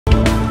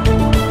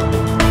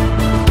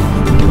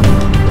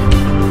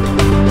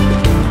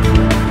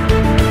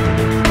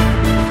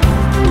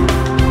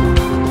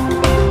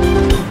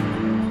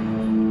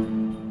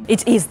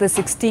It is the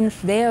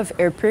 16th day of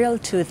April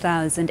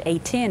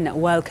 2018.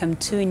 Welcome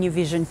to New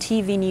Vision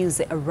TV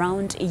News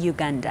around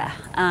Uganda.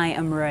 I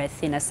am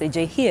Rathina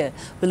Seje. Here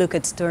we look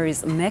at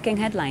stories making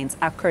headlines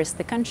across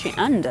the country,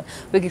 and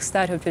we can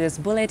start with today's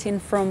bulletin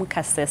from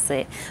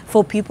Kasese.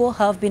 4 people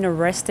have been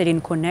arrested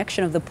in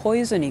connection of the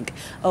poisoning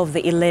of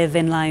the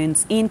 11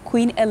 lions in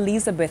Queen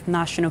Elizabeth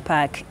National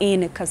Park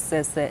in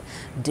Kasese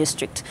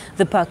district.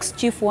 The park's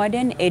chief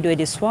warden, Edward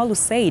Iswalu,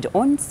 said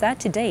on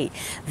Saturday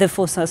the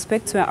 4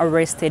 suspects were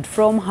arrested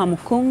from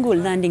Hamukungu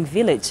Landing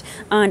Village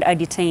and are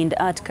detained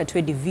at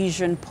Katwe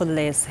Division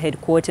Police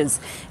Headquarters.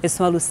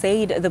 Iswalu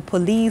said the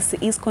police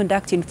is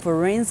conducting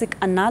forensic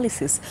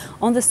analysis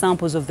on the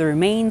samples of the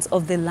remains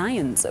of the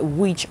lions,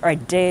 which are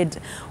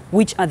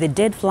the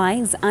dead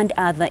flies and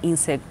other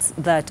insects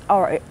that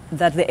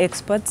the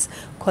experts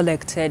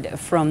collected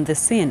from the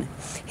scene.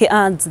 He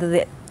adds that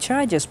the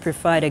charges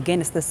preferred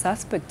against the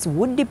suspects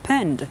would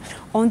depend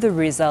on the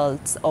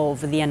results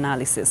of the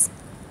analysis.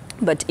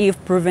 But if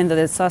proven that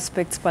the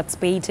suspects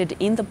participated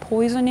in the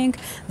poisoning,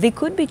 they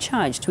could be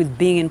charged with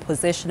being in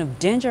possession of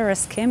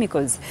dangerous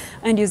chemicals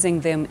and using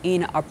them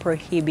in a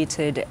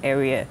prohibited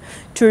area.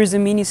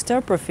 Tourism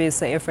Minister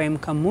Professor Ephraim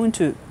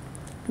Kamuntu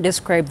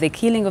described the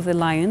killing of the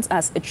lions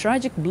as a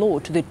tragic blow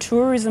to the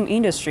tourism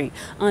industry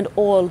and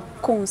all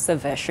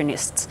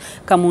conservationists.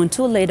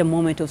 Kamuntu led a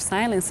moment of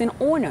silence in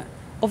honor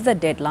of the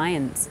dead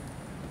lions.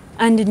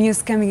 And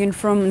news coming in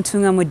from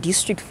Ntungamo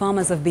district,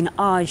 farmers have been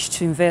urged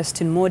to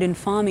invest in modern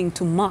farming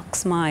to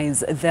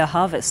maximize their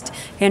harvest.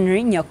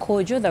 Henry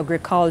Nyakojo, the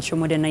agriculture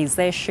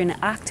modernization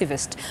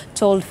activist,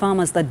 told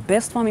farmers that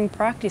best farming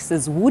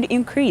practices would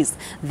increase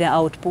their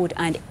output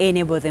and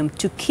enable them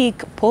to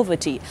kick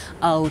poverty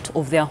out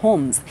of their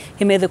homes.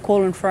 He made the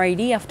call on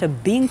Friday after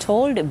being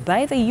told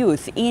by the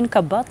youth in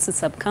Kabatsi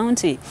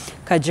sub-county,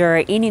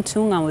 Kajara in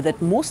Ntungamo,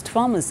 that most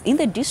farmers in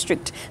the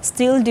district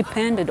still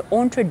depended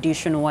on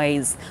traditional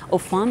ways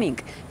of farming.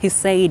 He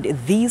said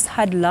these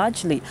had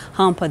largely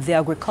hampered the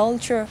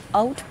agriculture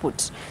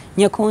output.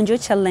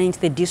 Nyakonjo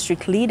challenged the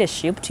district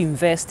leadership to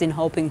invest in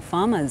helping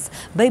farmers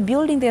by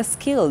building their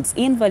skills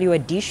in value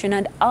addition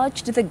and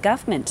urged the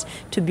government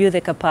to build the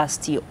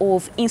capacity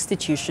of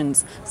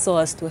institutions so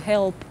as to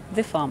help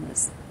the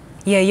farmers.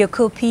 Yeah, your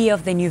copy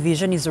of the New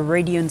Vision is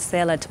already on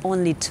sale at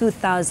only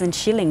 2,000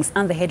 shillings,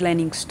 and the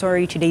headlining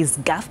story today is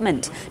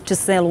government to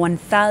sell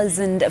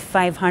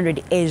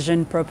 1,500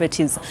 Asian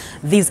properties.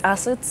 These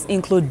assets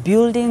include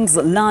buildings,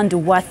 land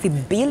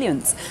worth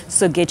billions.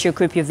 So get your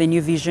copy of the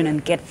New Vision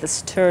and get the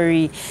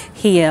story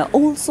here.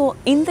 Also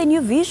in the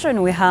New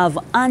Vision, we have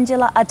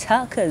Angela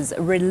attackers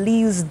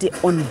released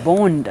on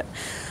bond.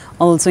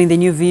 Also in the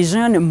New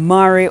Vision,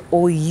 Mari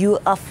or you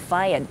are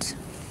fired,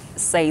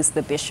 says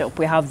the bishop.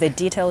 We have the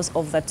details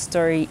of that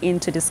story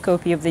into this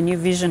copy of the New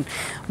Vision.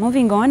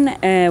 Moving on,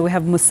 we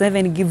have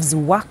Museveni gives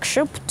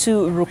workshop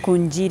to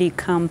Rukunjiri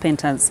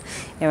carpenters.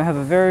 We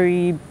have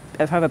I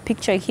have a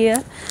picture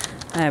here.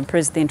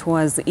 President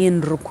was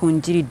in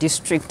Rukunjiri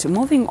district.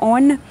 Moving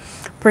on,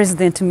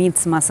 President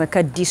meets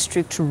Masaka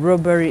district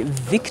robbery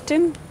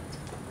victim.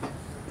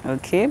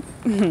 Okay.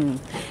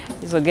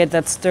 So get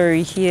that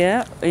story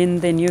here in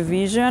the New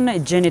Vision.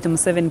 Janet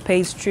Museveni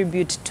pays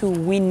tribute to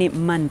Winnie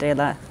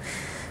Mandela.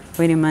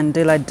 Winnie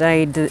Mandela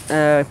died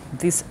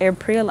this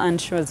April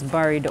and she was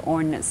buried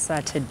on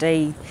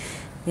Saturday.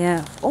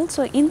 Yeah.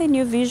 Also in the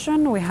New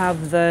Vision, we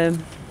have the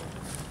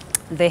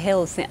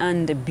health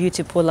and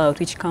beauty pullout,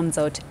 which comes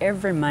out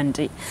every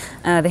Monday.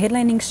 The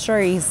headlining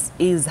story is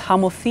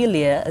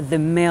hemophilia, the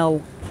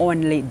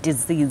male-only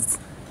disease.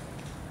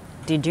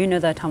 Did you know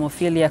that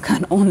hemophilia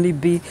can only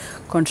be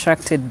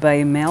contracted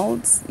by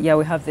males? Yeah,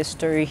 we have the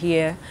story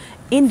here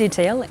in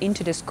detail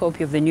into the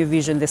copy of the New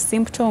Vision. The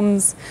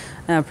symptoms,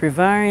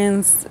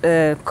 prevalence,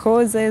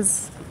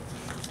 causes,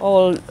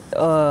 all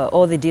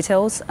the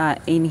details are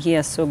in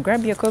here. So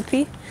grab your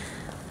copy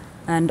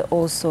and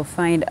also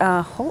find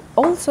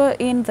also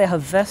in the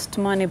Harvest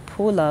Money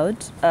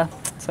pullout.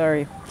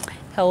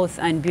 Health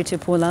and beauty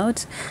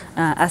pullout.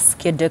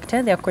 Ask your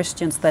doctor. There are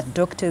questions that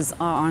doctors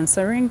are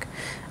answering.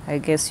 I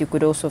guess you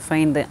could also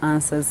find the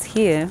answers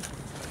here.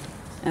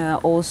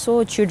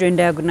 Also, children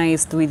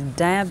diagnosed with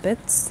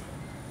diabetes.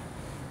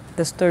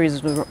 The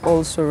stories were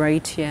also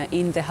right here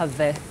in the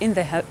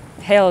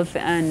health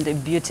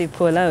and beauty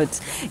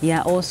pullout.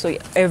 Yeah, also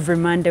every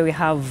Monday we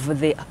have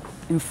the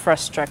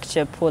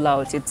infrastructure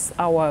pullout. It's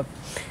our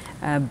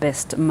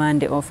best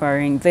Monday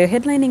offering. The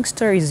headlining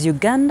story is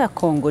Uganda,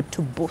 Congo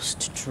to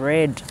boost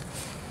trade.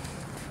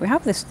 We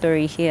have the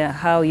story here,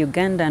 how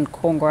Uganda and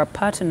Congo are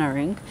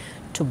partnering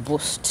to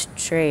boost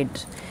trade.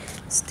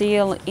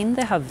 Still in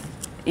the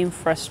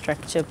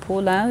infrastructure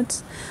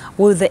pullout,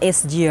 will the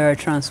SGR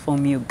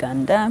transform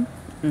Uganda?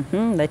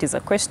 That is a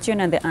question,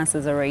 and the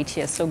answers are right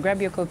here. So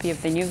grab your copy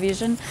of the New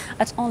Vision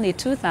at only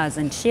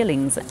 2,000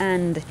 shillings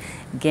and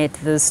get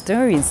those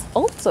stories.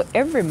 Also,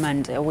 every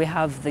Monday we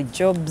have the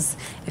jobs.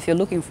 If you're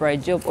looking for a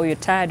job, or you're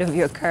tired of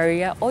your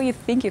career, or you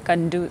think you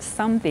can do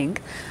something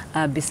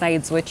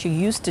besides what you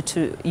used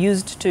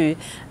to,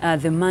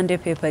 the Monday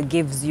paper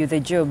gives you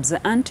the jobs.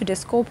 And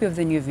today's copy of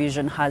the New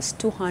Vision has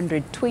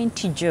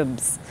 220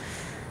 jobs.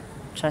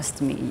 Trust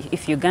me,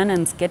 if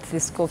Ugandans get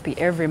this copy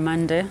every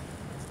Monday,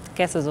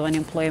 cases of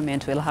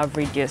unemployment will have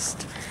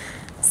reduced.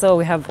 So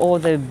we have all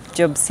the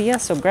jobs here,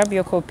 so grab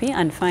your copy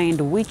and find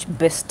which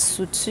best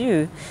suits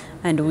you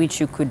and which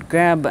you could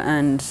grab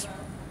and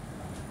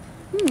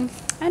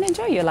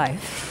enjoy your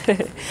life.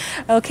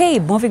 Okay,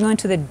 moving on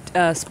to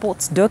the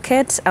sports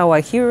docket.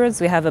 Our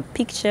heroes, we have a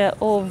picture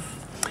of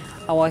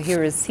our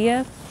heroes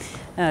here.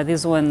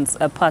 These ones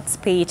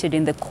participated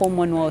in the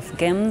Commonwealth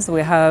Games.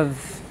 We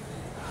have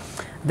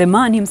the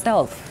man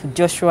himself,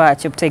 Joshua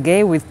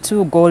Cheptegei, with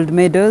 2 gold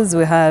medals.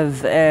 We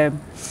have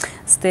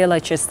Stella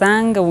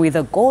Chesang with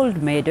a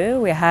gold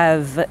medal. We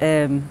have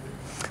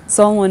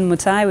Solomon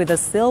Mutai with a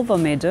silver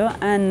medal.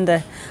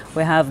 And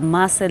we have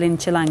Marceline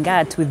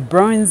Chilangat with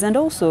bronze, and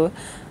also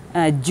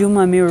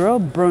Juma Miro,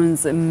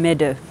 bronze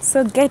medal.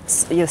 So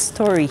get your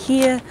story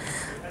here.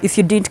 If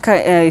you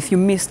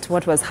missed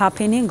what was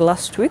happening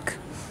last week,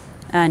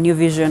 New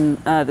Vision,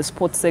 the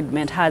sports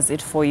segment, has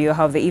it for you,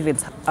 how the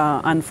events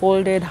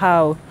unfolded,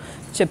 how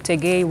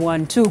Cheptegei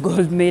won 2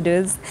 gold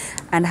medals,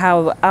 and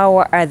how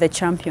our other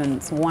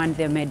champions won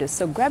their medals.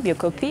 So grab your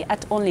copy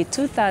at only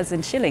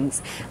 2,000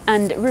 shillings.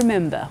 And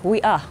remember, we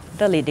are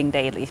the leading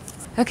daily.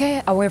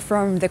 Okay, away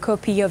from the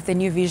copy of the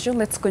New Vision,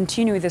 let's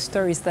continue with the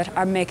stories that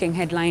are making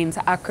headlines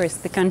across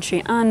the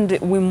country, and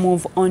we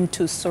move on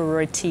to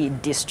Soroti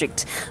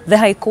District. The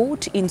High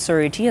Court in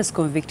Soroti has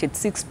convicted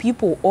 6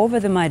 people over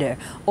the murder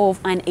of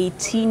an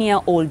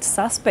 18-year-old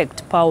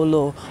suspect,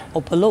 Paulo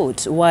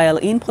Opolot, while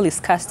in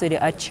police custody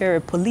at Chere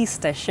Police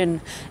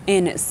Station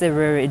in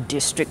Serere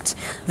District.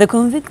 The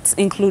convicts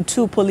include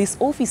 2 police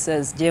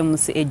officers,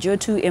 James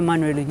Ejotu,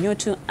 Emmanuel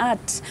Nyotu,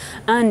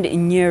 and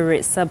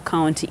Nyere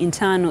Sub-County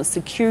Internal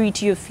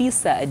Security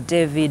Officer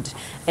David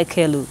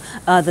Ekelu.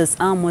 Others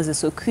are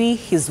Moses Okui,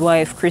 his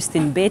wife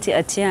Christine Betty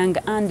Atiang,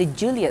 and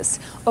Julius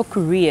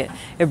Okurie,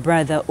 a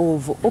brother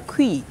of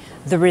Okui.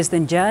 The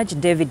resident judge,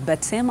 David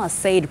Batema,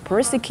 said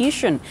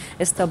prosecution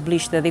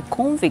established that the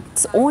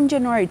convicts on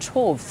January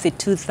 12,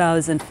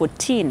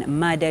 2014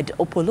 murdered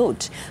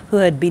Opolot, who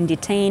had been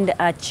detained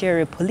at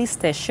Chere Police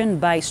Station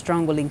by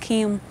strangling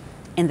him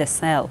in the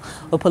cell.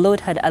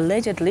 Opolot had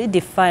allegedly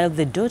defiled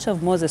the daughter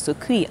of Moses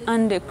Okui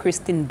and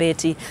Christine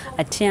Betty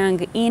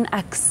Atiang in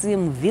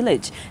Aksim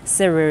Village,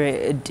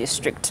 Serere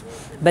District.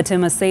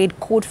 Batema said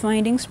court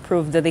findings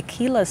proved that the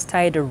killers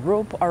tied a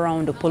rope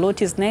around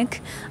Opolot's neck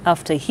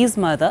after his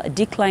mother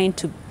declined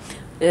to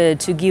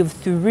give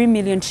 3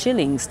 million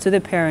shillings to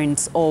the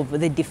parents of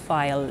the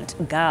defiled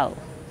girl.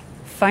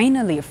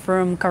 Finally,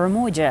 from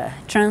Karamoja,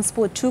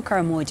 transport to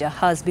Karamoja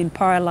has been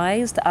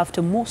paralyzed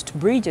after most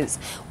bridges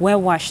were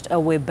washed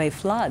away by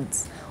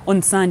floods. On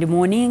Sunday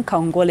morning,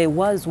 Kaongole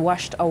was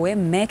washed away,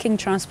 making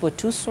transport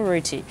to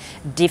Soroti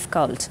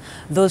difficult.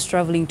 Those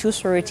traveling to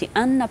Soroti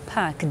and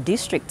Napak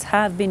districts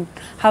have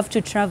to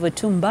travel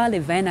to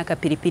Mbale via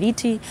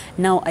Kapiripiriti,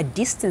 now a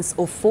distance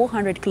of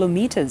 400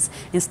 kilometers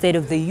instead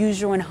of the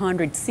usual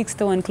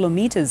 161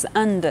 kilometers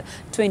and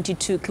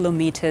 22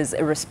 kilometers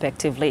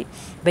respectively.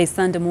 By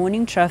Sunday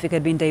morning, traffic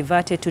had been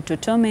diverted to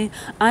Totome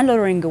and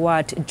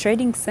Loringwat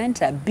Trading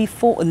Center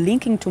before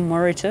linking to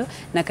Moroto,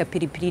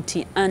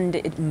 Nakapiripiriti and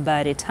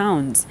Mbare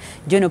towns.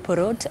 Jono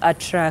Porot, a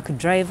truck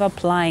driver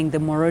plying the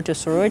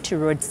Moroto-Soroti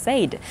road,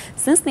 said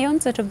since the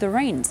onset of the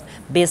rains,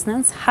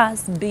 business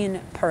has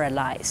been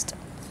paralyzed.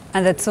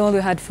 And that's all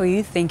we had for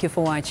you. Thank you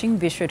for watching.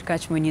 Be sure to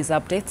catch more news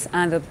updates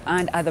and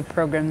other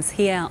programs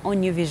here on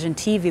New Vision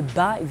TV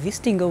by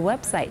visiting our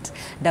website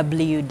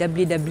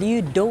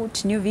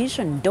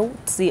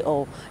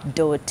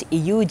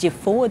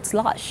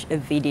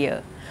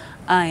www.newvision.co.ug/video.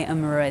 I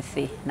am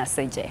Ruthi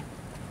Naseje.